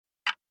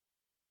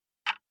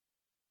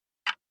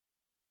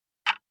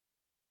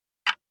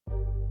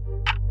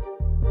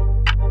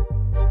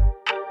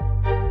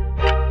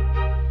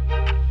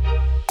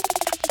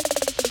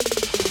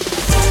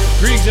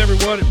Greetings,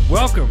 everyone, and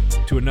welcome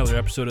to another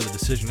episode of the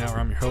Decision Hour.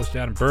 I'm your host,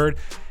 Adam Bird,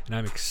 and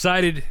I'm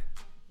excited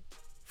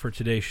for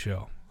today's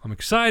show. I'm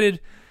excited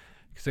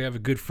because I have a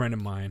good friend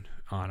of mine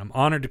on. I'm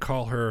honored to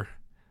call her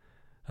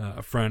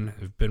a friend.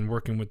 I've been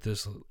working with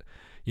this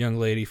young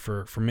lady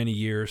for many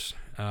years,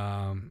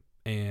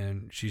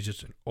 and she's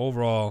just an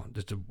overall,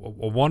 just a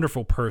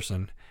wonderful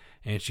person,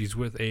 and she's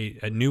with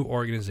a new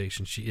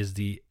organization. She is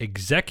the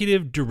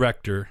executive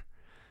director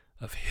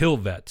of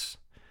HillVets,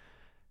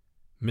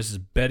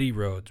 Mrs. Betty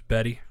Rhoades.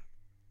 Betty.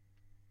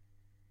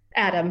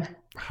 Adam.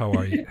 How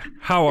are you?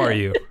 How are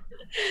you?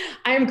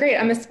 I am great.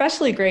 I'm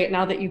especially great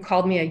now that you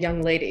called me a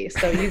young lady.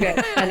 So you get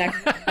an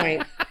extra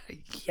point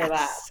for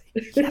that.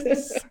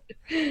 Yes.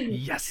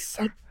 Yes.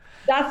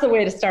 That's the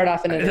way to start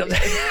off an interview.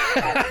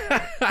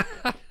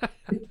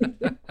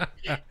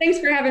 Thanks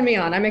for having me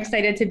on. I'm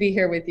excited to be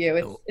here with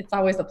you. It's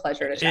always a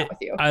pleasure to chat with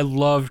you. I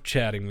love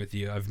chatting with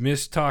you. I've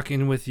missed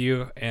talking with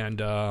you. And,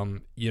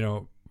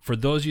 for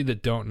those of you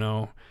that don't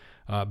know,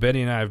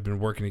 Betty and I have been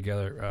working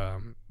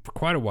together for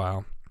quite a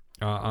while.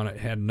 She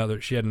had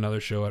another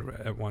show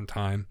at one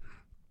time,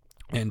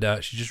 and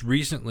she just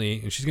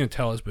recently, and she's going to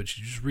tell us, but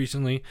she just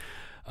recently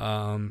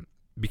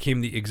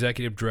became the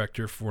executive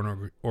director for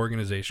an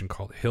organization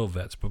called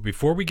HillVets. But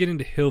before we get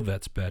into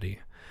HillVets, Betty,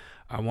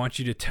 I want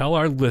you to tell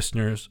our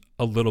listeners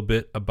a little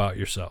bit about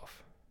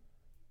yourself.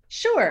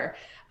 Sure.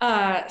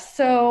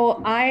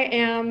 So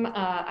I'm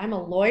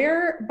a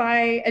lawyer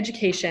by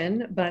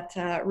education, but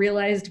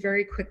realized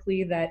very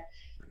quickly that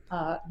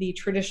the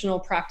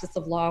traditional practice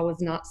of law was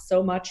not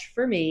so much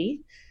for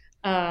me.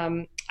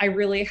 I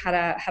really had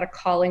a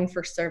calling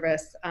for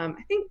service. I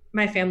think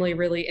my family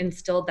really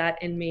instilled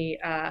that in me.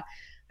 I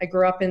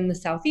grew up in the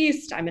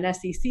Southeast. I'm an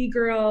SEC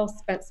girl,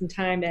 spent some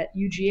time at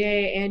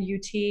UGA and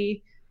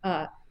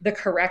UT, the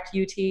correct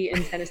UT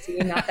in Tennessee,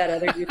 not that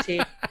other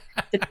UT,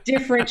 the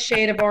different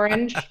shade of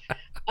orange.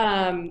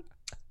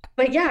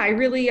 But yeah, I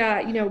really,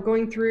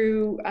 going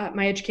through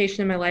my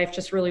education in my life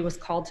just really was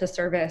called to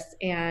service.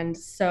 And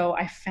so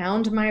I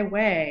found my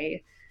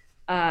way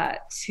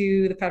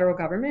to the federal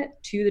government,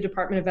 to the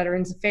Department of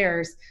Veterans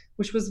Affairs,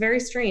 which was very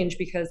strange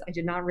because I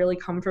did not really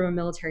come from a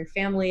military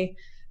family.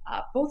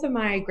 Both of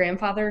my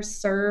grandfathers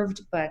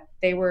served, but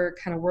they were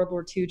kind of World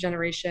War II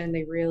generation.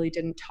 They really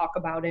didn't talk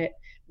about it.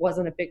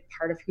 Wasn't a big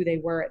part of who they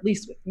were, at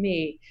least with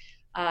me.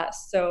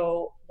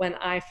 So when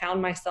I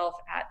found myself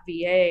at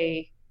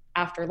VA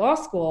after law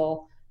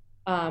school,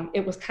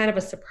 it was kind of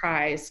a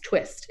surprise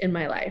twist in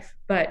my life.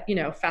 But,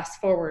 fast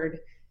forward,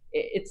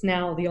 it's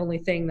now the only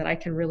thing that I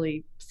can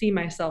really see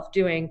myself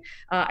doing.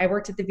 I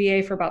worked at the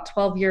VA for about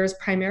 12 years,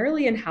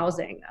 primarily in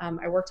housing.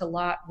 I worked a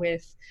lot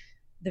with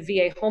the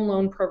VA home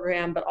loan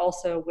program, but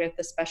also with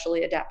the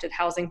specially adapted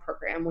housing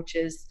program, which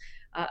is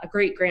a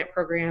great grant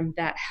program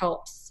that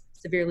helps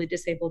severely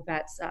disabled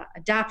vets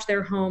adapt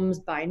their homes,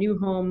 buy new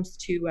homes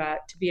to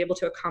be able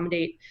to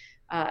accommodate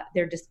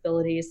their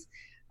disabilities.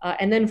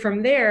 And then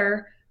from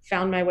there,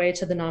 found my way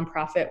to the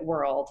nonprofit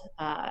world.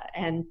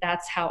 And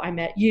that's how I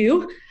met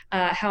you.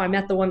 How I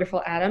met the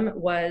wonderful Adam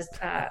was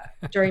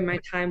during my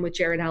time with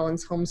Jared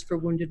Allen's Homes for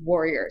Wounded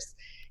Warriors.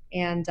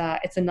 And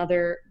it's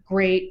another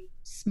great,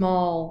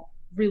 small,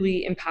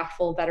 really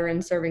impactful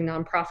veteran serving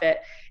nonprofit.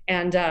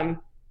 And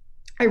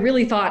I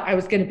really thought I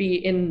was going to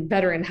be in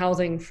veteran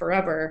housing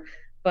forever.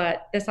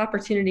 But this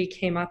opportunity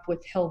came up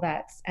with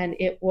HillVets, and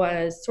it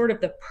was sort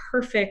of the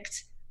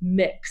perfect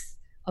mix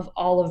of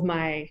all of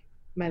my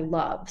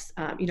loves.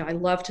 I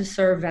love to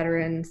serve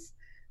veterans,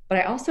 but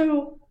I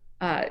also,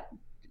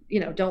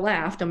 don't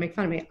laugh, don't make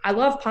fun of me. I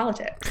love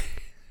politics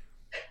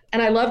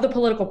and I love the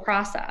political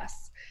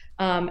process.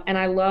 And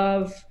I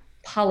love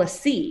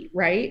policy,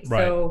 right?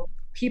 So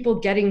people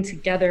getting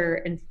together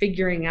and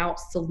figuring out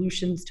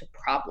solutions to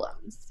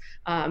problems.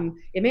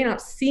 It may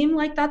not seem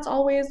like that's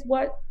always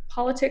what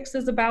politics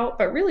is about,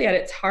 but really at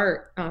its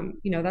heart,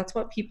 that's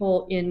what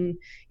people in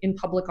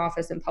public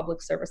office and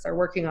public service are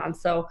working on.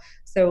 So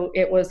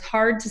it was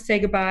hard to say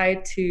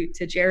goodbye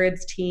to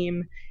Jared's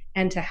team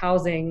and to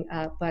housing,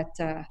 but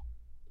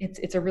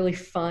it's a really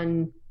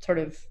fun sort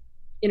of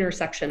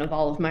intersection of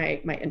all of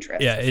my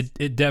interests. Yeah,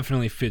 it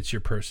definitely fits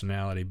your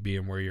personality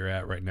being where you're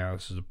at right now.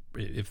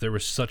 If there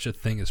was such a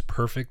thing as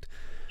perfect,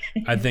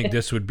 I think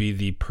this would be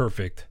the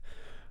perfect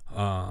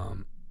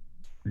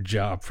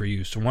job for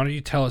you. So why don't you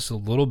tell us a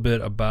little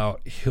bit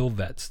about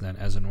HillVets then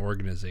as an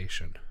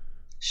organization?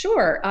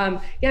 Sure.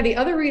 The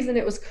other reason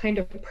it was kind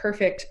of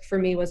perfect for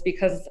me was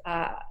because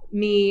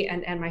me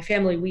and my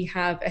family, we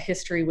have a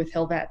history with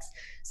HillVets.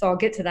 So I'll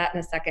get to that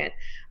in a second.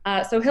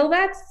 So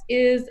HillVets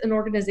is an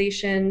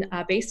organization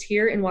based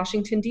here in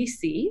Washington,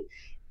 D.C.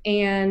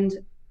 And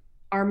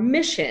our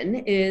mission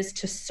is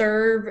to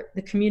serve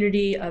the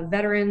community of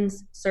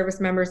veterans, service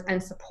members,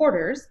 and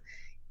supporters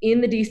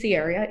in the D.C.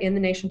 area, in the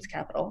nation's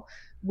capital,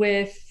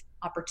 with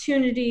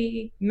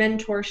opportunity,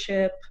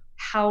 mentorship,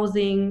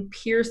 housing,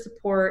 peer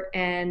support,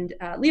 and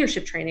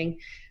leadership training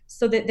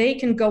so that they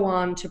can go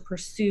on to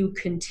pursue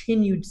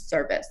continued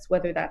service,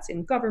 whether that's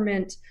in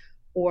government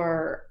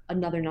or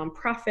another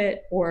nonprofit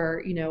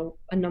or,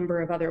 a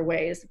number of other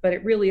ways. But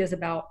it really is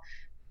about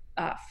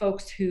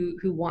folks who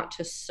want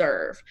to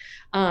serve.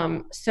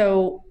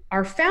 So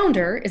our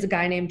founder is a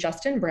guy named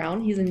Justin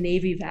Brown. He's a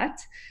Navy vet,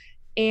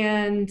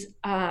 and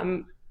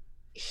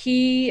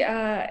he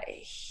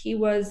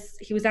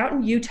was out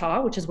in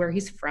Utah, which is where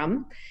he's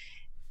from,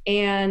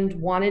 and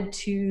wanted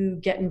to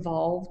get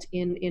involved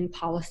in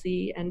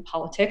policy and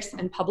politics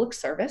and public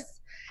service.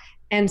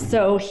 And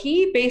so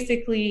he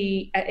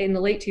basically, in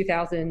the late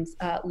 2000s,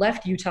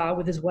 left Utah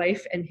with his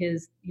wife and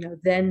his,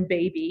 then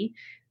baby,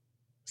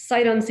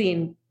 sight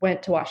unseen,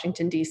 went to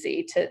Washington,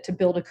 D.C. to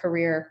build a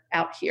career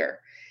out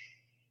here.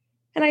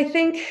 And I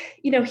think,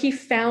 he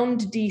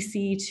found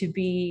D.C. to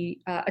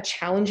be a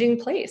challenging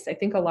place. I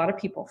think a lot of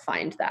people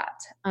find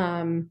that.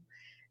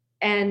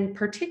 And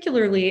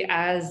particularly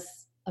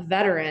as a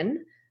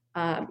veteran,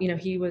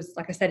 he was,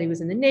 like I said, he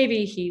was in the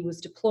Navy. He was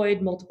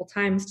deployed multiple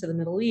times to the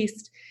Middle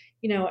East,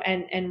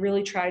 and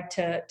really tried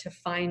to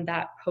find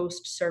that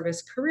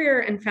post-service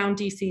career, and found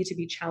DC to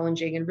be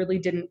challenging, and really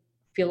didn't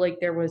feel like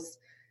there was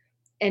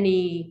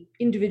any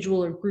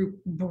individual or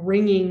group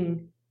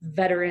bringing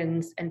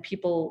veterans and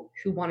people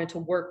who wanted to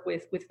work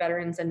with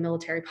veterans and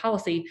military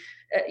policy.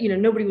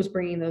 Nobody was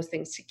bringing those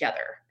things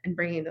together and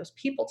bringing those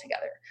people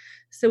together.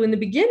 So in the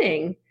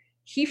beginning,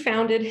 he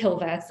founded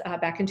HillVets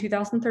back in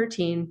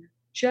 2013,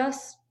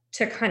 just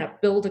to kind of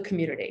build a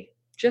community,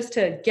 just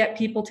to get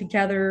people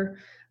together,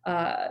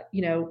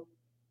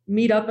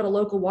 meet up at a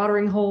local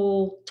watering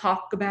hole,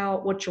 talk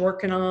about what you're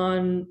working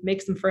on,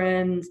 make some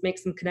friends, make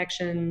some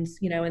connections,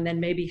 and then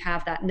maybe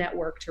have that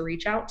network to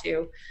reach out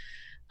to.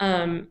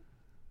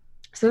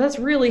 So that's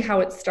really how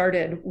it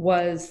started,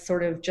 was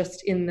sort of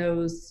just in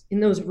those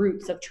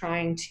roots of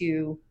trying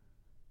to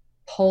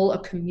pull a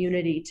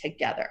community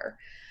together.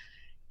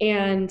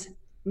 And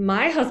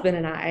my husband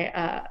and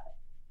I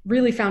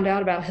really found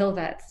out about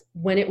HillVets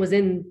when it was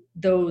in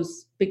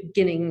those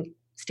beginning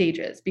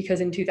stages, because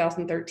in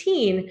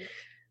 2013,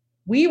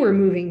 we were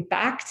moving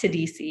back to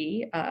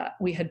DC.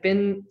 We had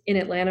been in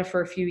Atlanta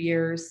for a few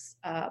years,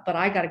 but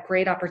I got a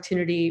great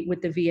opportunity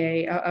with the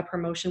VA, a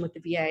promotion with the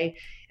VA.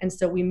 And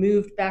so we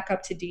moved back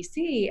up to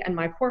DC, and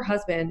my poor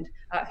husband,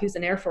 who's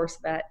an Air Force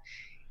vet,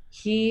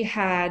 he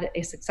had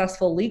a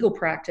successful legal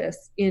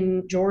practice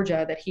in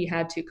Georgia that he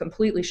had to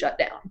completely shut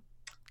down.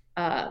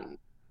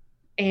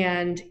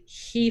 And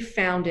he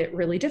found it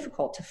really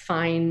difficult to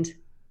find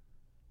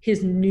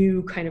his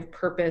new kind of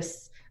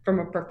purpose from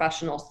a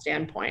professional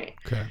standpoint.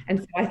 Okay. And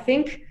so I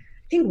think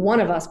one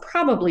of us,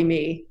 probably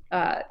me,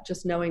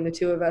 just knowing the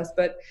two of us,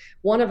 but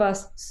one of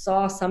us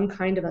saw some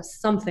kind of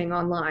something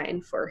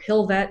online for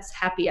HillVets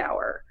happy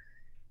hour.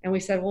 And we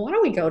said, well, why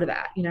don't we go to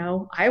that?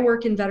 I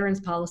work in veterans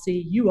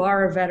policy. You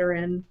are a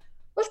veteran.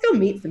 Let's go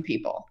meet some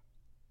people.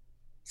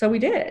 So we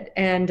did.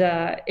 And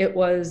it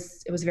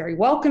was very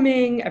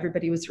welcoming.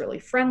 Everybody was really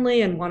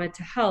friendly and wanted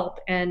to help.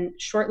 And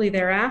shortly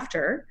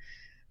thereafter,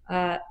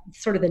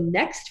 sort of the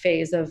next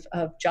phase of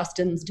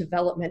Justin's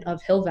development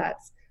of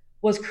HillVets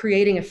was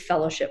creating a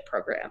fellowship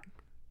program,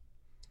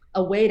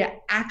 a way to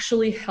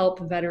actually help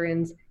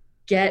veterans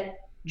get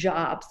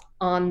jobs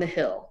on the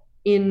Hill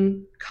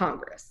in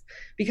Congress.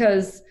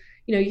 Because,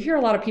 you hear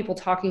a lot of people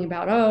talking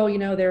about,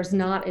 there's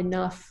not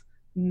enough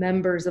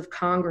members of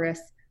Congress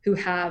who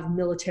have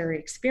military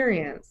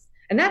experience.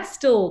 And that's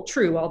still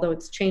true, although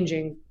it's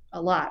changing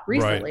a lot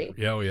recently. Right.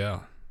 Yeah, yeah.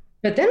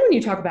 But then when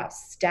you talk about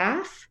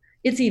staff,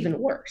 it's even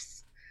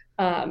worse.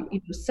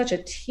 Such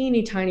a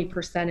teeny tiny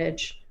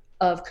percentage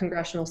of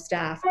congressional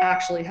staff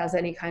actually has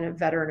any kind of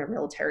veteran or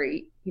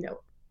military,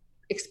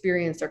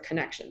 experience or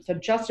connection. So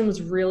Justin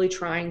was really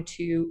trying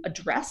to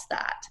address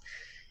that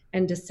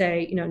and to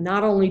say,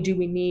 not only do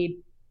we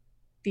need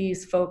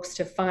these folks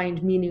to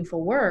find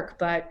meaningful work,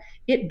 but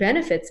it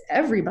benefits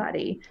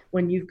everybody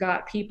when you've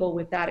got people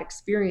with that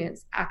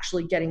experience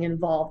actually getting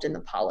involved in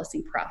the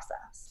policy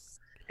process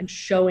and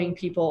showing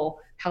people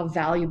how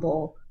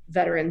valuable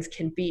veterans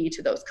can be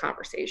to those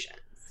conversations.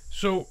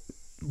 So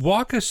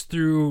walk us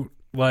through,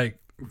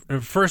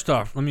 first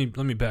off, let me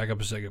back up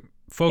a second.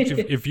 Folks,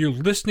 if you're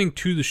listening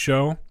to the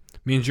show,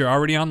 means you're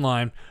already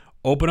online,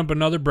 open up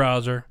another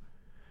browser,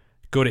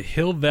 go to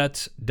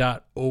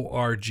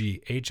hillvets.org,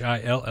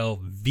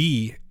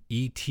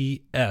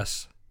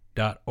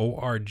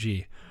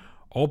 HILLVETS.org.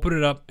 Open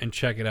it up and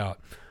check it out.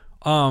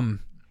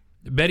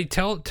 Betty,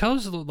 tell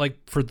us,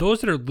 for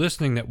those that are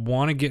listening that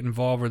want to get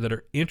involved or that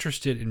are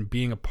interested in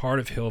being a part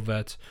of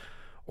HillVets,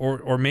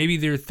 or maybe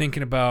they're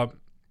thinking about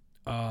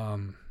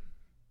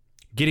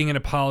getting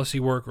into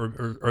policy work,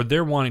 or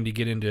they're wanting to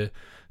get into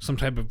some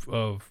type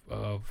of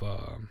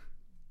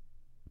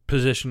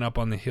position up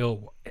on the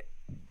Hill.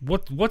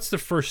 What's the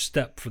first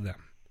step for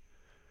them?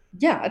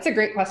 Yeah, that's a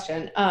great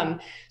question.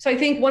 So I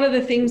think one of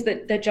the things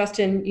that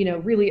Justin,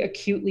 really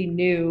acutely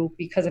knew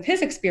because of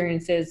his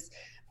experiences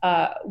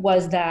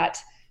was that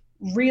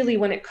really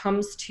when it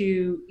comes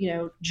to,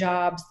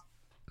 jobs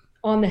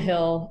on the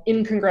Hill,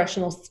 in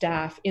congressional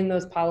staff, in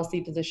those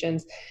policy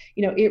positions,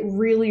 it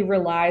really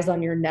relies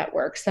on your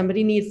network.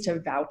 Somebody needs to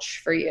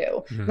vouch for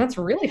you. Mm-hmm. And that's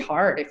really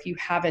hard if you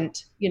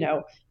haven't,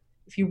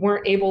 if you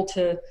weren't able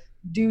to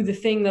do the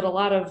thing that a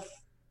lot of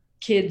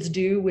kids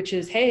do, which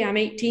is, hey, I'm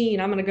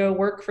 18, I'm going to go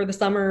work for the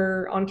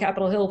summer on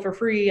Capitol Hill for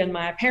free, and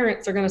my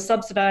parents are going to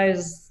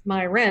subsidize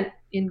my rent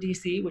in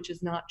DC, which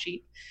is not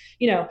cheap.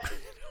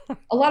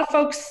 A lot of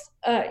folks,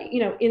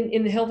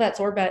 in the HillVets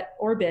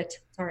orbit,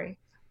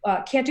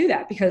 can't do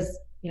that because,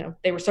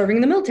 they were serving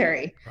in the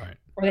military, right,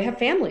 or they have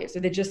families, or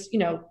they just,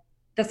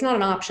 that's not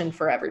an option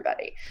for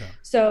everybody. yeah.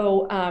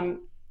 So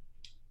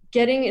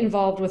getting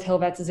involved with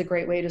HillVets is a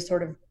great way to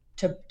sort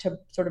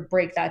of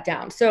break that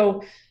down.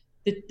 So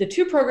the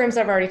two programs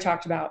I've already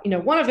talked about,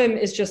 one of them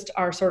is just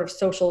our sort of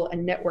social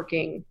and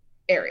networking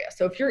area.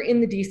 So if you're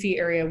in the DC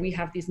area, we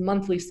have these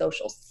monthly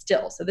socials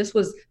still. So this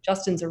was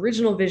Justin's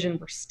original vision.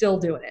 We're still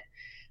doing it.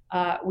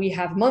 We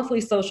have monthly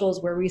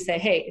socials where we say,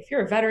 hey, if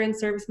you're a veteran,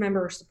 service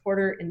member, or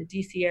supporter in the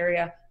DC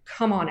area,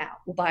 come on out.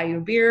 We'll buy you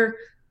a beer,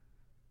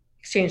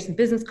 exchange some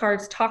business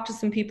cards, talk to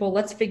some people.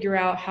 Let's figure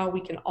out how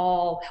we can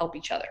all help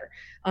each other.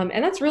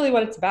 And that's really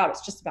what it's about.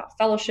 It's just about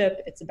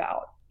fellowship. It's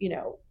about,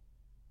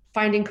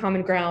 finding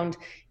common ground.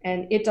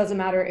 And it doesn't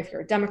matter if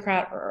you're a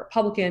Democrat or a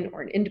Republican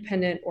or an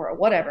independent or a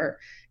whatever,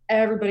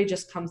 everybody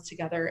just comes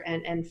together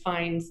and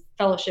finds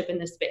fellowship in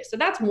this space. So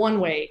that's one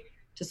way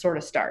to sort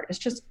of start. It's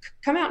just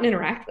come out and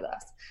interact with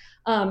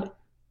us.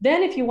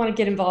 Then if you want to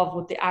get involved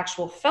with the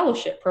actual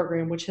fellowship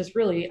program, which has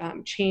really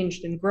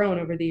changed and grown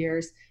over the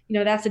years,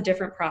 that's a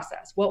different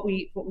process. What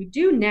we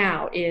do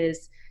now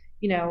is,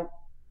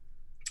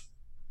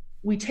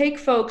 we take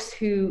folks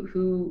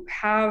who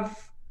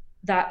have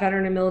that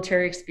veteran and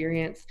military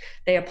experience.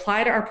 They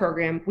apply to our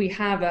program. We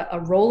have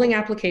a rolling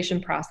application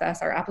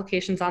process. Our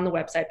application's on the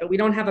website, but we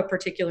don't have a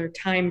particular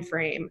time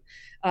frame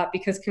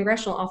because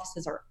congressional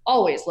offices are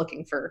always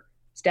looking for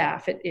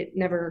staff. It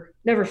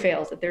never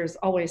fails that there's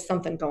always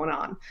something going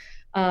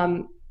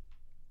on.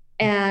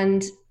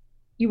 And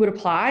you would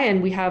apply,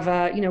 and we have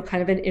a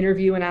kind of an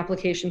interview and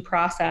application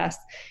process.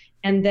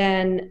 And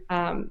then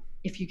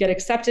if you get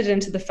accepted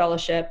into the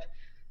fellowship,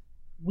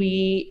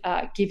 we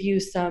give you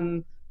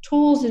some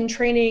tools and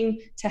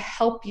training to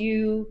help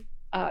you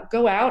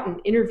go out and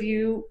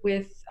interview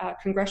with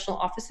congressional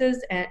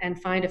offices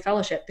and find a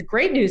fellowship. The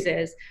great news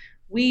is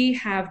we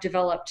have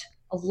developed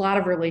a lot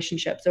of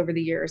relationships over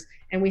the years,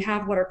 and we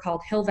have what are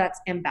called HillVets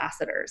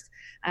ambassadors.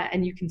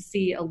 And you can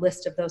see a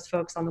list of those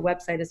folks on the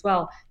website as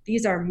well.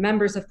 These are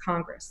members of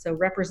Congress, so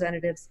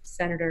representatives,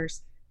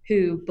 senators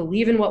who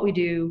believe in what we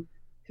do,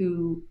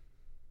 who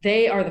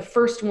they are the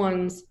first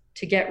ones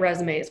to get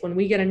resumes. When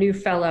we get a new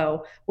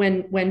fellow,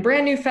 when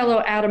brand new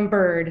fellow Adam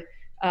Byrd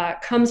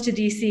comes to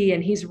DC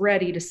and he's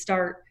ready to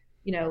start,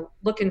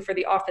 looking for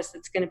the office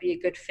that's going to be a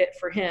good fit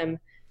for him,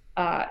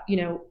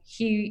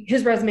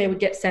 his resume would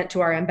get sent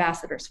to our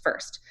ambassadors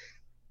first,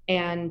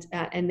 and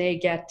they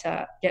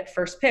get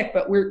first pick.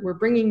 But we're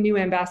bringing new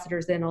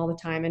ambassadors in all the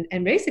time,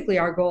 and basically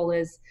our goal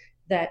is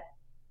that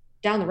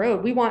down the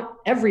road we want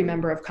every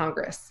member of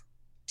Congress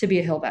to be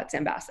a HillVets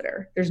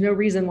ambassador. There's no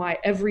reason why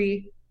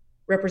every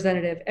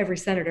representative, every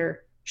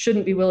senator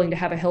shouldn't be willing to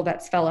have a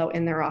HillVets fellow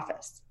in their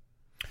office.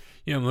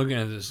 I'm looking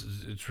at this.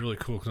 It's really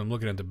cool because I'm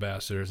looking at the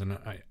ambassadors, and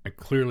I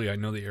clearly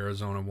know the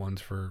Arizona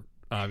ones for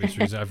obvious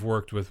reasons. I've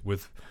worked with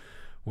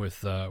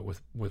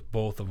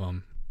both of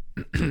them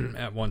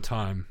at one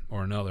time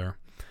or another,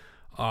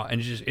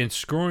 and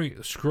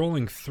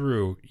scrolling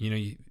through.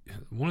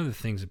 One of the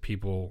things that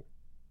people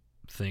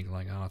think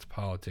like, oh, it's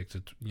politics.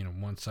 It's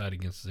one side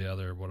against the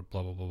other. What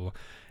blah blah blah blah.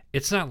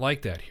 It's not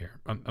like that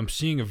here. I'm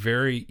seeing a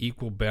very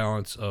equal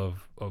balance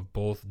of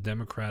both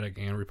Democratic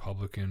and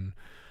Republican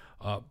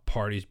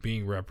parties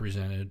being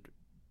represented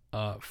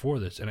for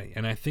this,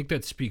 and I think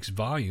that speaks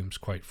volumes,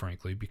 quite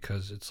frankly,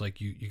 because it's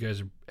like you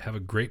guys have a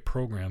great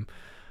program,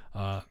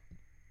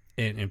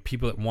 and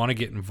people that want to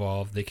get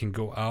involved, they can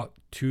go out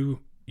to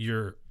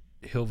your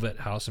HillVet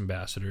House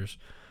ambassadors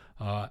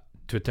to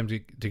attempt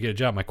to get a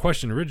job. My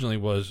question originally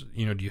was,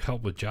 do you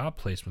help with job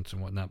placements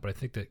and whatnot? But I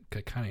think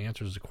that kind of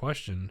answers the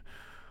question.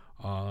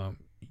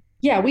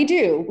 Yeah, we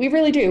do. We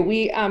really do.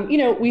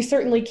 We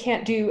certainly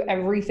can't do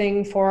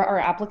everything for our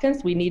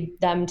applicants. We need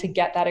them to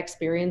get that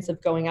experience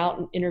of going out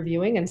and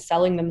interviewing and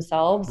selling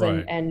themselves,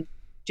 right, and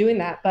doing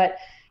that. But,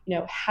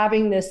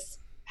 having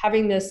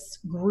this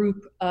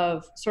group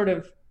of sort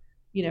of,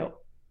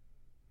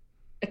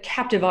 a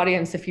captive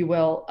audience, if you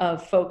will,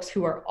 of folks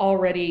who are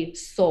already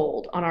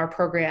sold on our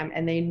program,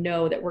 and they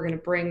know that we're going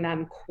to bring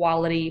them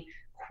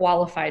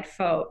qualified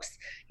folks,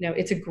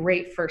 it's a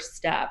great first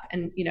step.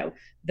 And,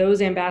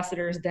 those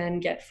ambassadors then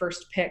get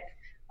first pick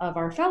of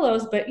our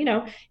fellows. But,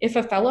 if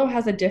a fellow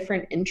has a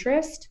different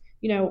interest,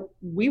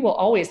 we will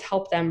always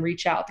help them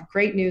reach out. The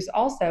great news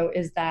also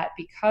is that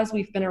because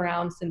we've been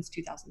around since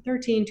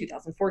 2013,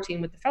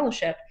 2014 with the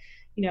fellowship,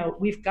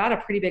 we've got a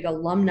pretty big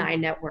alumni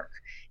network.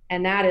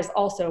 And that is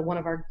also one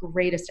of our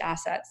greatest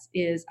assets,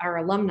 is our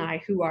alumni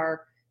who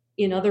are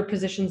in other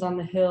positions on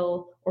the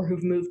Hill, or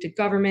who've moved to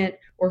government,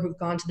 or who've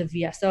gone to the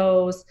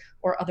VSOs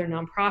or other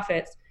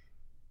nonprofits.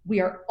 We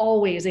are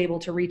always able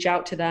to reach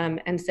out to them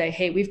and say,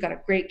 hey, we've got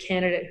a great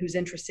candidate who's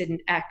interested in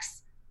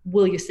X.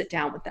 Will you sit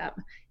down with them?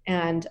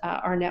 And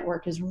our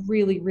network is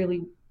really,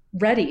 really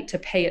ready to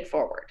pay it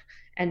forward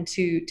and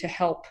to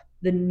help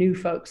the new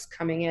folks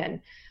coming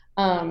in.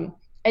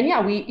 And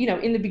yeah, we,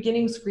 in the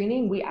beginning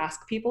screening, we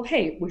ask people,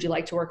 hey, would you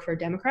like to work for a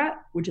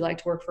Democrat? Would you like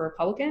to work for a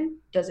Republican?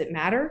 Does it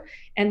matter?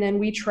 And then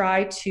we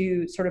try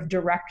to sort of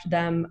direct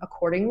them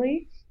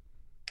accordingly.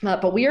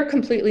 But we are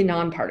completely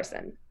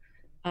nonpartisan.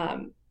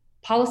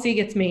 Policy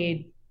gets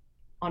made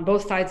on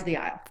both sides of the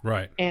aisle.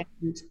 Right.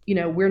 And,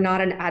 we're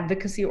not an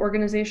advocacy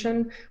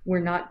organization. We're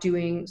not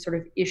doing sort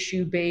of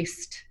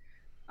issue-based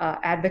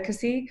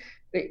advocacy.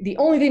 The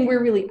only thing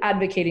we're really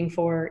advocating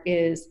for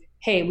is,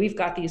 hey, we've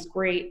got these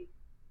great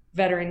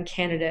veteran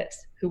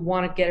candidates who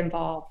want to get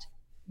involved.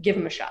 Give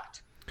them a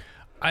shot.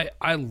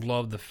 I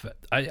love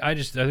I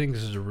think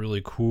this is a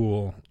really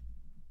cool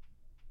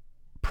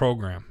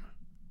program.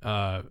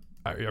 I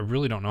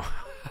really don't know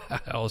how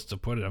else to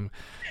put it. I'm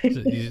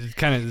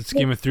kind of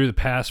skimming through the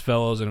past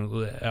fellows,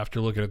 and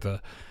after looking at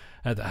the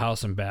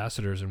House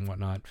ambassadors and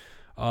whatnot.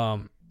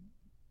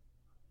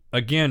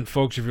 Again,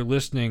 folks, if you're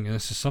listening and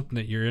this is something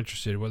that you're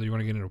interested in, whether you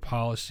want to get into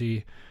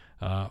policy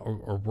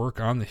or work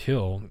on the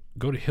Hill,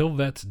 go to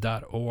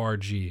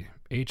hillvets.org,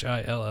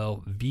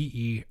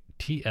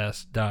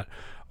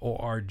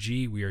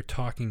 HillVets.org. We are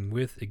talking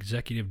with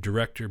Executive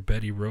Director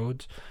Betty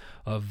Rhoades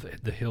of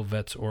the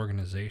HillVets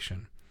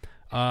organization.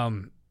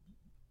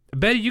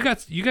 Betty, you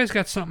guys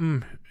got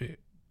something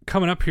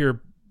coming up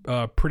here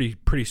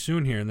pretty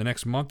soon here in the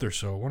next month or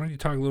so. Why don't you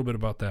talk a little bit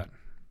about that?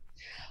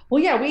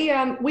 Well,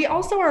 yeah, we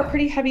also are a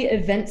pretty heavy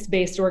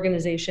events-based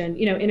organization.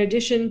 In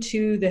addition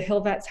to the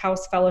HillVets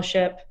House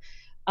Fellowship,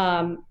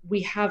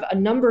 we have a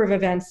number of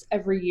events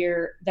every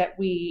year that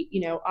we,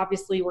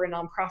 obviously we're a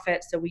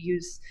nonprofit, so we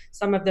use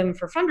some of them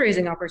for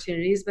fundraising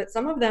opportunities, but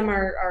some of them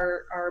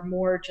are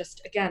more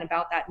just, again,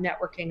 about that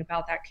networking,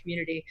 about that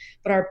community.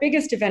 But our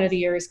biggest event of the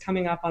year is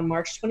coming up on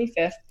March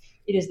 25th.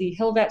 It is the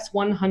HillVets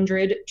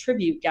 100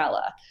 Tribute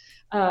Gala.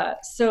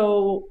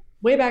 So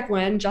way back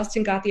when,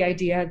 Justin got the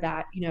idea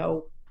that,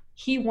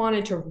 he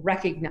wanted to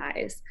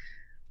recognize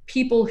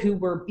people who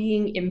were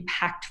being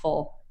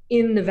impactful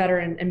in the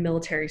veteran and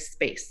military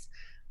space.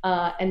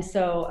 And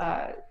so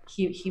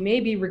he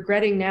may be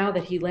regretting now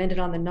that he landed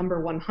on the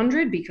number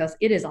 100 because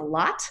it is a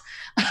lot.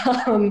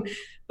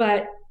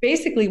 But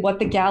basically what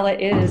the gala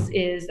is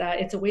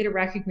it's a way to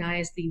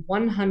recognize the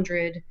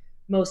 100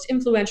 most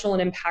influential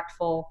and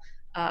impactful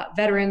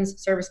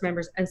veterans, service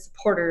members, and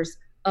supporters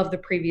of the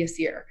previous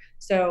year.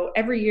 So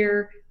every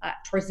year,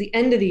 towards the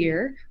end of the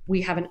year,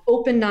 we have an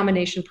open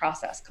nomination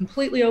process,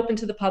 completely open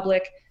to the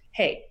public.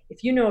 Hey,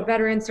 if you know a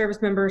veteran,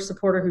 service member,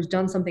 supporter who's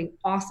done something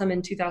awesome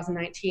in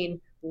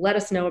 2019, let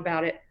us know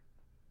about it.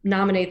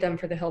 Nominate them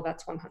for the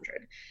HillVets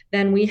 100.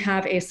 Then we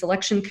have a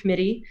selection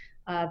committee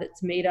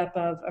that's made up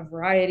of a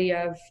variety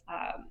of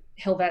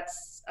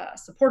HillVets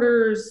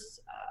supporters,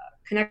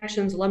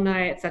 connections,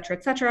 alumni, et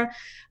cetera,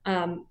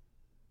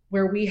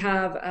 where we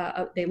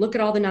have, they look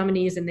at all the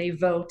nominees and they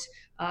vote,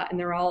 and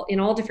they're all in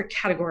all different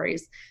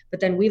categories.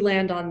 But then we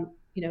land on,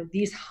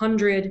 these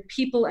 100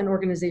 people and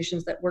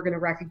organizations that we're going to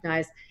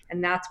recognize,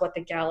 and that's what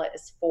the gala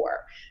is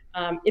for.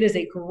 It is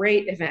a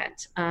great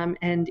event.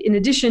 And in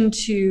addition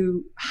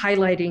to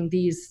highlighting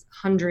these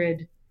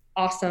 100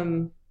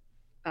 awesome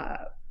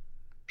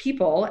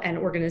people and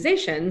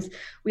organizations,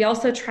 we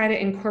also try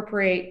to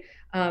incorporate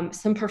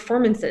some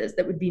performances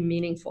that would be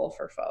meaningful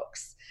for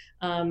folks.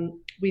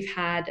 We've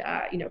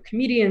had,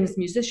 comedians,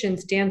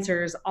 musicians,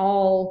 dancers,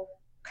 all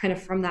kind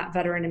of from that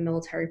veteran and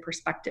military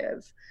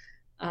perspective,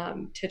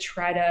 to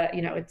try to,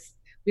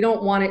 we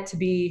don't want it to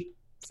be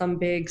some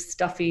big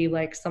stuffy,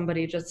 like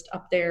somebody just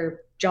up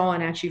there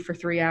jawing at you for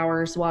 3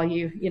 hours while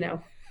you,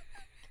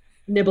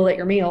 nibble at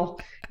your meal.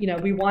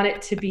 We want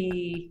it to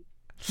be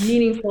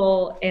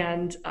meaningful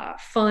and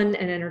fun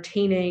and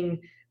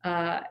entertaining,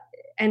 and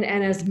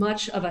as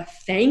much of a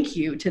thank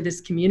you to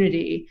this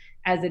community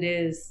as it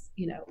is,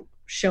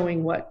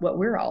 showing what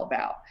we're all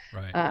about.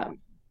 Right.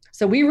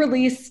 So we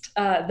released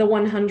the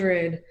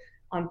 100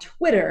 on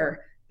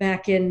Twitter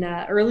back in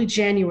early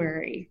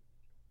January.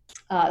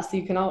 So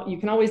you can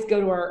always go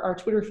to our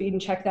Twitter feed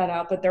and check that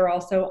out, but they're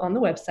also on the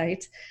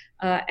website.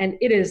 And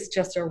it is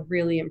just a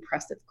really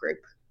impressive group.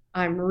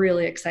 I'm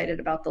really excited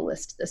about the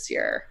list this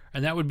year.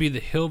 And that would be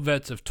the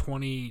HillVets of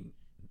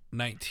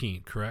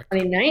 2019, correct?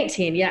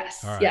 2019,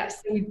 yes. Right.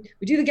 Yes. We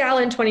do the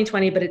gala in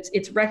 2020, but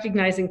it's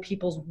recognizing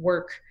people's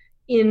work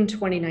in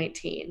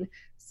 2019.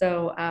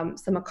 So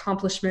some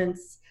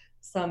accomplishments,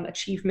 some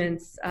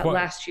achievements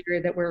last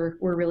year that were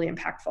really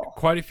impactful.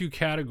 Quite a few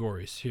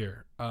categories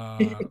here,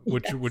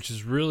 which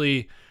is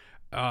really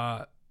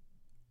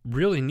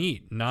really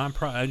neat.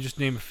 I just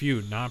name a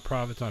few: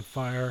 Nonprofits on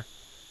Fire,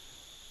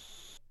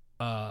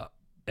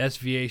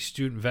 SVA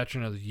Student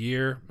Veteran of the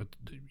Year,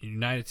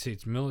 United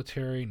States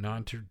Military,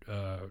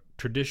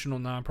 traditional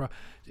nonprofit,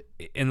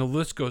 and the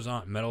list goes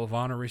on. Medal of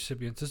Honor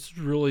recipients. This is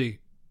really,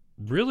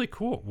 really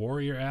cool.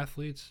 Warrior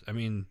athletes. I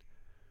mean,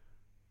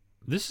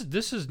 this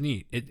is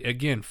neat.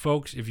 Again,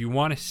 folks, if you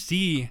want to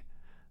see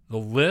the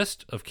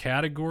list of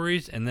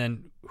categories and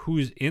then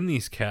who's in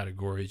these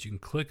categories, you can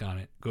click on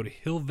it. Go to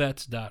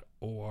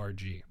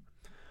hillvets.org.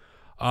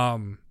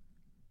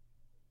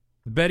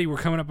 Betty, we're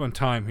coming up on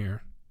time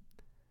here.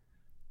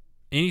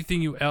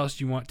 anything else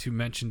you want to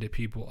mention to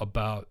people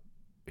about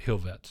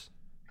HillVets?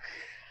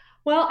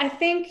 Well, I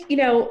think,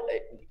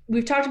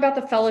 we've talked about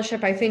the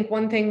fellowship. I think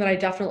one thing that I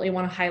definitely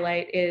want to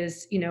highlight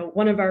is,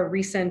 one of our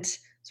recent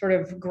sort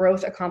of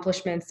growth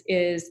accomplishments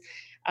is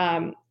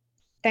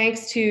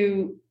thanks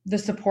to the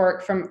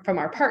support from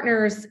our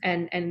partners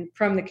and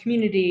from the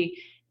community,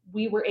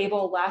 we were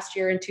able last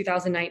year in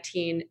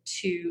 2019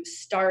 to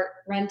start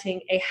renting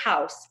a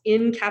house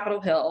in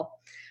Capitol Hill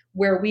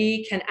where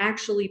we can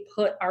actually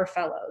put our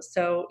fellows.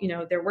 So,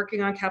 they're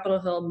working on Capitol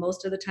Hill.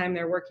 Most of the time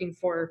they're working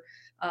for,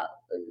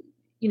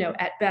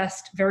 at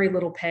best, very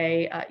little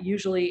pay.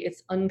 Usually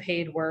it's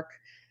unpaid work.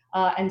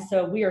 And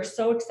so we are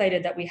so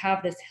excited that we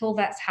have this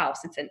HillVets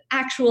house. It's an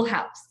actual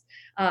house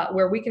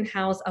where we can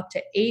house up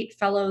to 8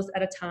 fellows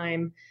at a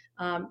time.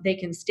 They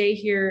can stay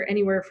here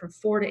anywhere from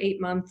 4 to 8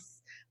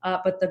 months.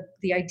 But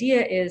the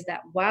idea is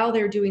that while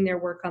they're doing their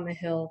work on the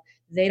Hill,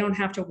 they don't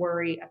have to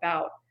worry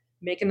about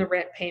making the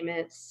rent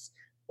payments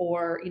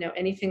or,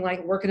 anything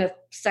like working a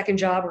second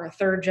job or a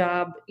third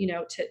job,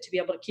 to be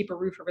able to keep a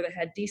roof over their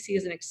head. DC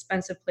is an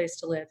expensive place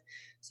to live.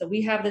 So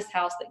we have this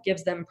house that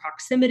gives them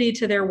proximity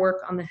to their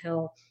work on the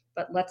Hill,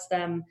 but lets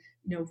them,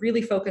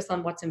 really focus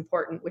on what's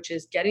important, which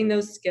is getting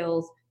those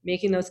skills,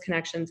 making those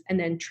connections, and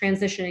then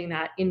transitioning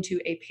that into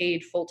a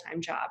paid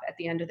full-time job at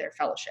the end of their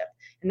fellowship.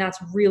 And that's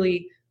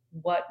really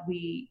what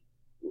we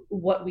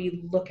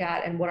look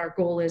at and what our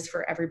goal is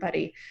for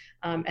everybody.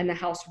 And the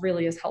house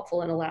really is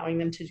helpful in allowing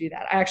them to do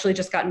that. I actually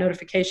just got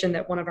notification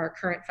that one of our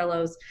current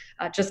fellows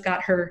just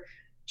got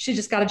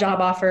a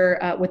job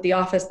offer with the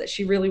office that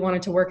she really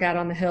wanted to work at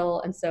on the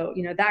Hill. And so,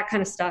 that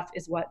kind of stuff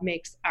is what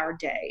makes our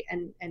day.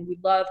 And we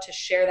love to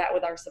share that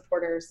with our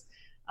supporters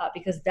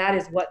because that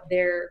is what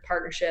their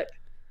partnership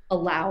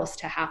allows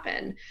to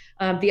happen.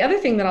 The other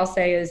thing that I'll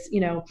say is,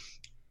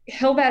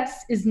 HillVets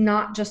is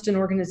not just an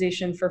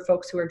organization for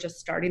folks who are just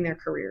starting their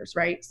careers,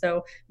 right?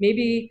 So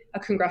maybe a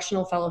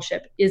congressional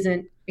fellowship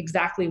isn't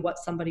exactly what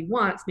somebody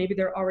wants. Maybe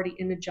they're already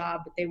in a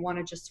job, but they want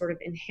to just sort of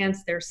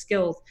enhance their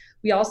skills.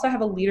 We also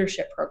have a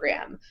leadership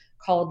program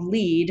called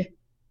LEAD.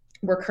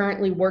 We're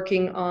currently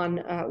working on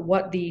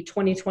what the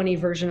 2020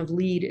 version of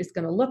LEAD is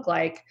going to look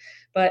like.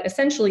 But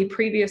essentially,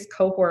 previous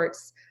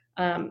cohorts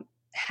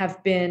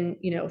have been,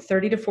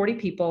 30 to 40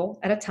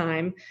 people at a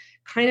time,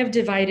 kind of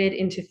divided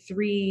into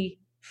 3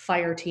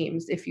 fire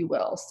teams, if you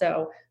will.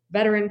 So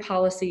veteran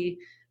policy,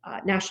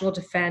 national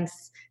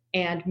defense,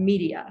 and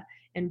media.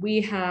 And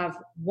we have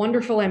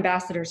wonderful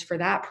ambassadors for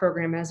that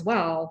program as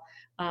well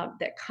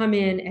that come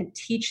in and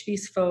teach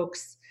these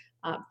folks,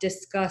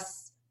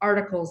 discuss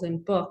articles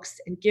and books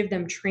and give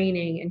them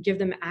training and give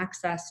them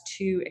access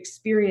to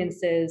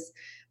experiences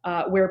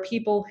where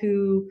people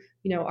who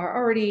are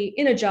already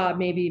in a job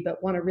maybe,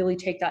 but want to really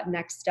take that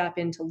next step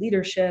into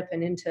leadership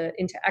and into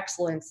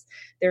excellence.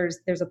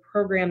 There's a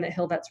program that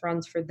HillVets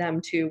runs for them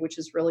too, which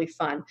is really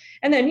fun.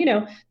 And then,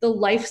 the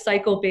life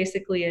cycle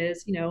basically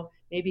is,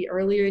 maybe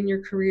earlier in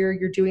your career,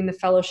 you're doing the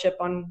fellowship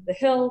on the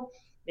Hill,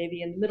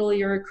 maybe in the middle of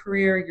your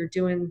career, you're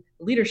doing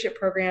the leadership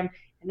program.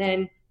 And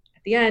then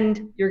at the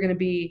end, you're going to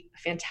be a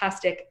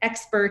fantastic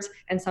expert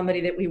and somebody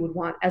that we would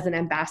want as an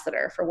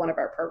ambassador for one of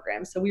our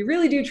programs. So we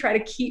really do try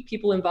to keep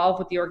people involved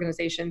with the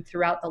organization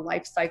throughout the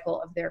life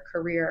cycle of their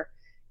career.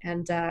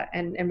 And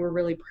we're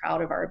really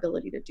proud of our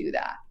ability to do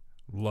that.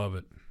 Love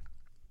it.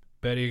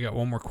 Betty, I got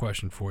one more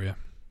question for you.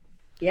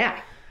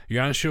 Yeah.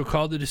 You're on a show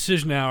called The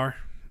Decision Hour.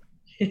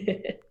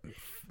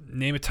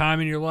 Name a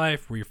time in your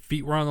life where your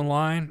feet were on the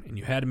line and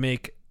you had to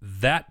make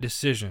that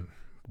decision.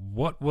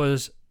 What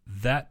was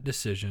that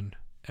decision?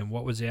 And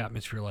what was the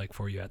atmosphere like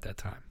for you at that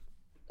time?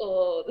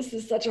 Oh, this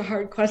is such a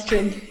hard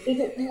question.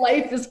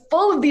 Life is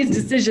full of these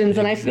decisions.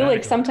 And I feel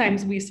like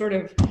sometimes we sort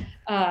of,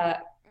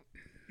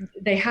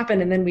 they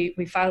happen and then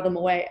we file them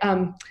away.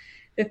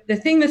 The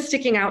thing that's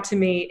sticking out to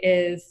me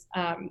is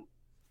when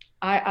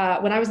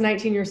I was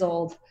 19 years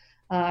old,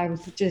 I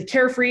was just a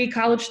carefree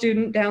college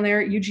student down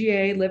there at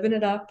UGA, living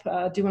it up,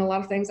 doing a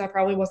lot of things I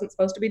probably wasn't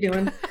supposed to be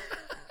doing.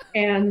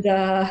 And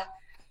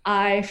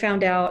I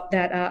found out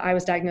that I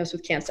was diagnosed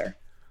with cancer.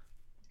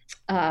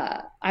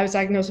 I was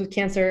diagnosed with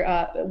cancer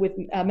with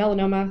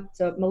melanoma,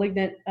 so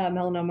malignant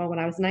melanoma when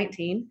I was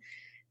 19.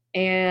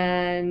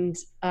 And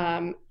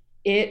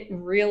it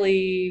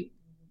really,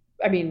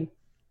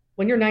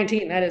 when you're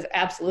 19, that is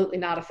absolutely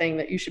not a thing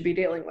that you should be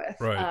dealing with.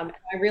 Right.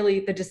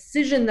 The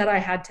decision that I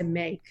had to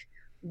make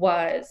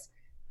was,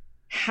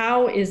 am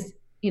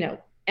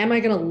I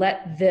going to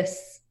let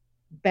this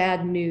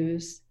bad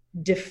news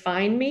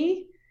define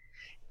me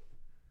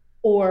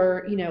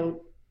or,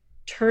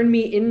 turn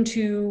me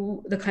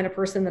into the kind of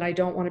person that I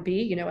don't want to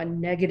be, a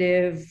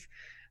negative,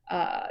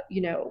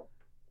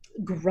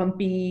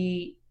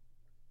 grumpy,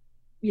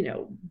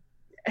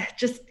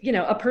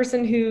 a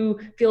person who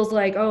feels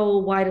like, oh,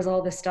 why does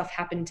all this stuff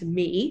happen to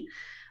me?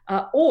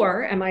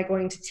 Or am I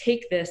going to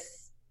take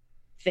this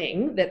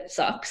thing that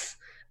sucks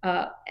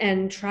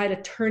and try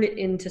to turn it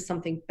into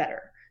something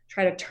better,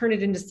 try to turn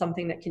it into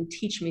something that can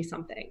teach me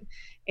something?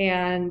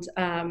 And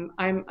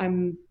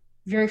I'm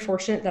very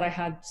fortunate that I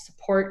had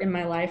support in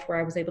my life where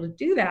I was able to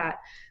do that.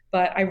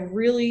 but I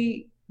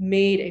really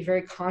made a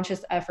very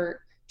conscious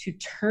effort to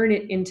turn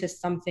it into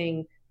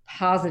something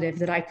positive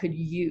that I could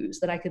use,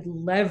 that I could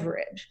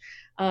leverage.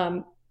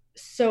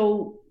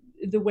 So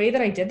the way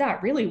that I did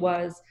that really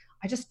was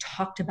I just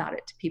talked about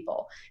it to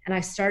people, and I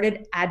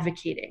started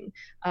advocating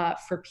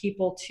for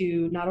people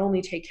to not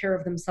only take care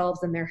of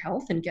themselves and their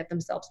health and get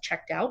themselves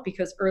checked out,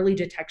 because early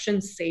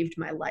detection saved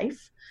my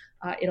life.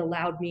 It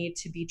allowed me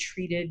to be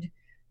treated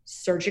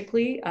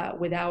surgically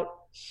without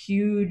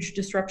huge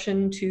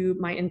disruption to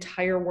my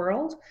entire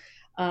world.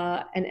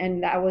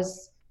 And that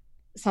was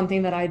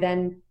something that I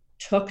then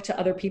took to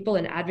other people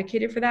and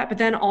advocated for that, but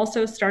then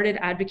also started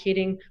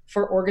advocating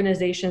for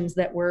organizations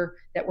that were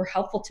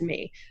helpful to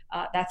me.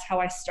 That's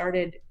how I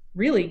started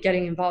really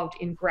getting involved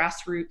in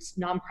grassroots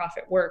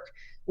nonprofit work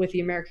with the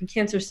American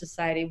Cancer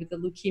Society, with the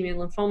Leukemia and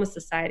Lymphoma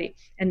Society.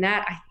 And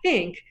that, I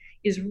think,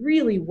 is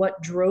really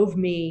what drove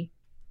me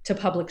to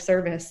public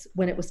service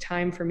when it was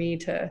time for me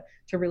to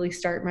really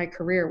start my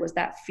career, was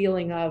that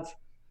feeling of,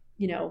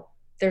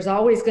 there's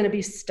always going to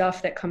be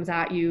stuff that comes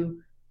at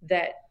you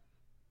that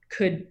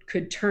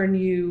could turn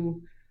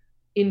you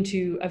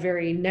into a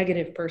very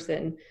negative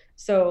person.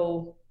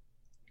 So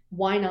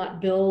why not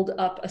build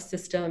up a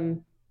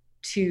system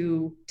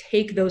to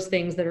take those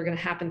things that are going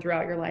to happen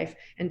throughout your life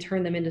and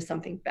turn them into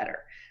something better,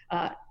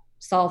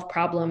 solve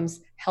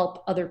problems,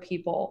 help other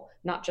people,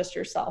 not just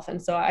yourself.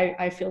 And so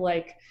I feel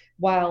like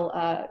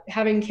while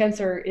having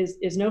cancer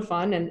is no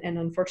fun, and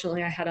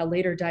unfortunately I had a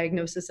later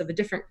diagnosis of a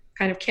different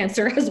kind of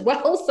cancer as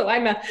well. So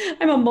I'm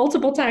a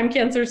multiple time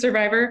cancer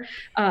survivor.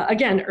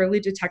 Again, early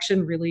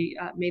detection really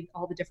made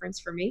all the difference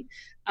for me.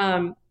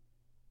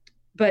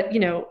 But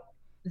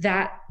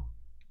that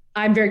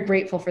I'm very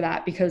grateful for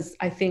that, because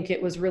I think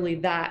it was really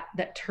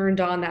that turned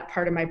on that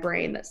part of my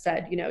brain that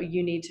said,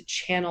 you need to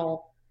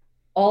channel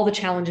all the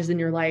challenges in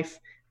your life,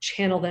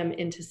 channel them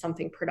into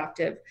something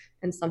productive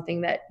and something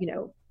that,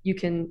 you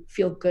can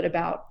feel good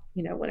about,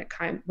 when it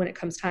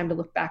comes time to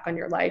look back on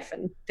your life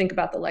and think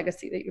about the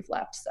legacy that you've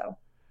left. So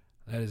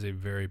that is a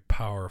very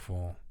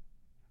powerful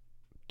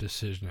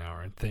decision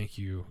hour. And thank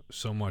you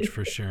so much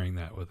for sharing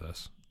that with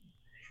us.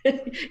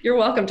 You're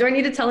welcome. Do I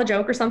need to tell a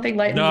joke or something?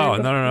 No.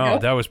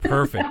 That was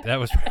perfect. That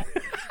was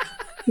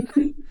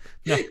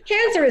no.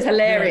 Cancer is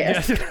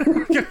hilarious.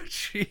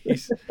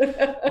 Jeez.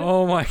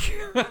 Oh my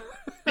God.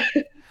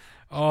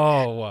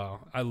 Oh,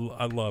 wow. I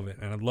love it.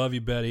 And I love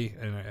you, Betty.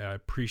 And I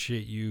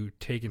appreciate you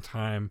taking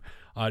time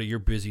out of your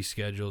busy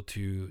schedule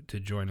to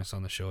join us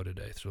on the show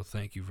today. So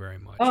thank you very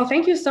much. Oh,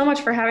 thank you so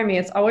much for having me.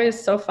 It's always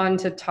so fun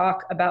to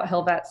talk about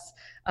HillVets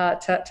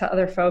to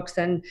other folks.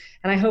 And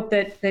I hope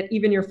that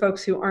even your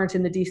folks who aren't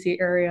in the DC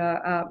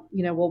area,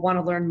 will want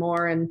to learn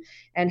more.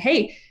 And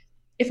hey,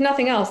 if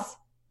nothing else,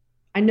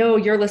 I know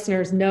your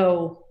listeners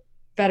know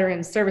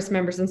veterans, service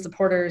members, and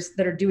supporters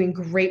that are doing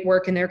great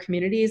work in their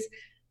communities.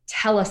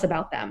 Tell us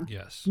about them.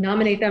 Yes.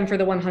 Nominate them for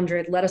the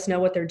 100. Let us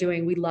know what they're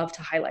doing. We'd love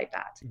to highlight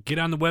that. Get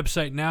on the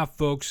website now,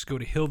 folks. Go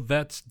to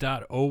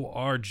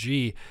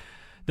hillvets.org.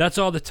 That's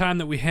all the time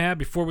that we have.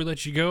 Before we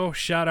let you go,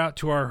 shout out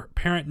to our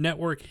parent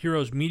network,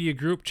 Heroes Media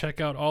Group. Check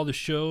out all the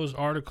shows,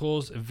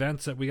 articles,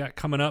 events that we got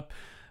coming up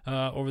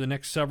over the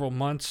next several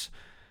months.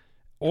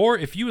 Or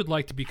if you would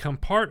like to become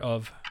part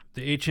of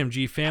the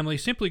HMG family,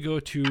 simply go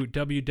to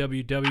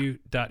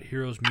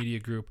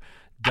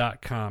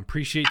www.heroesmediagroup.com.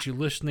 Appreciate you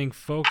listening,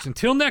 folks.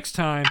 Until next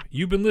time,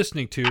 you've been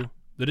listening to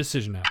The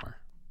Decision Hour.